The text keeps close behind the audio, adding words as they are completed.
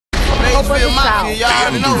Maysville Mafia, y'all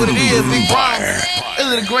already know what it is. Big Brown, this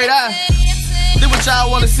is the great eye. This what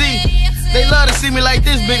y'all wanna see. They love to see me like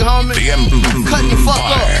this, big homie. Cutting the fuck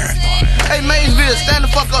up. Hey, Maysville, stand the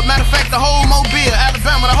fuck up. Matter of fact, the whole Mobile,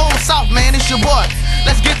 Alabama, the whole South, man, it's your boy.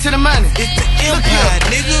 Let's get to the money. It's the Empire,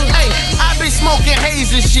 nigga. Hey, I be smoking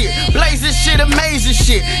haze and shit, blazing shit, amazing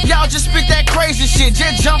shit. Y'all just spit that crazy shit,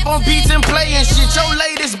 just jump on beats and play and shit. Your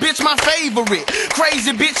latest bitch, my favorite.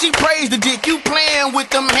 Crazy bitch, she praise the dick. You playing with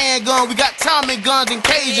them handguns, we got Tommy guns and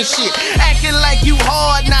Cajun shit. Acting like you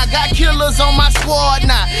hard now, got killers on my squad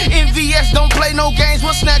now. NVS don't play no games,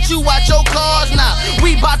 we'll snatch you out your cars now.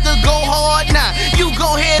 We bout to go hard now, you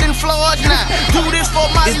go ahead and flood now. Do this for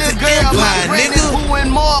my little girl, my Brandon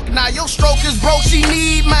and Mark. Now your stroke is broke, she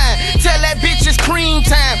need mine. Tell that bitch it's cream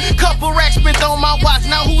time. Couple racks spent on my watch.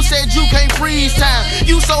 Now who said you can't freeze time?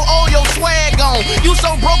 You so old, your swag on. You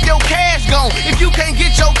so broke, your cash gone. If you can't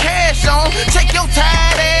get your cash on, take your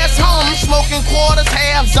tired ass home. I'm smoking quarters,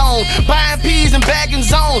 half zone, buying peas and bagging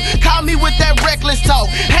zone. Call me with that reckless talk,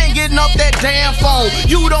 hanging up that damn phone.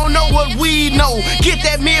 You don't know what we know. Get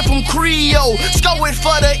that man from Creole, score it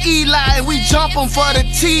for the Eli, and we jump 'em for the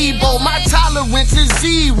Tebow. My tolerance is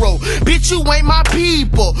zero, bitch, you ain't my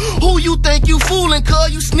people. Who you think you fooling,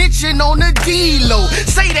 cuz you snitching on the D-Lo.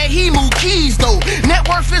 Say that he move keys though, net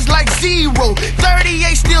worth is like zero.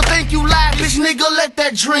 38 still think you lie, bitch, nigga, let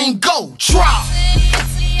that dream go. Drop,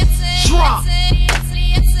 drop,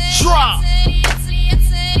 drop.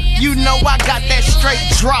 You know I got that straight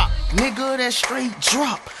drop, nigga, that straight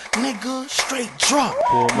drop. Nigga, straight drop.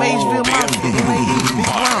 Maysville Mafia, Big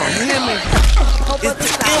Brown, you hear me?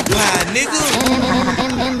 It's the Empire, nigga.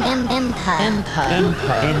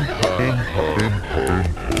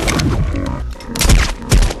 Empire.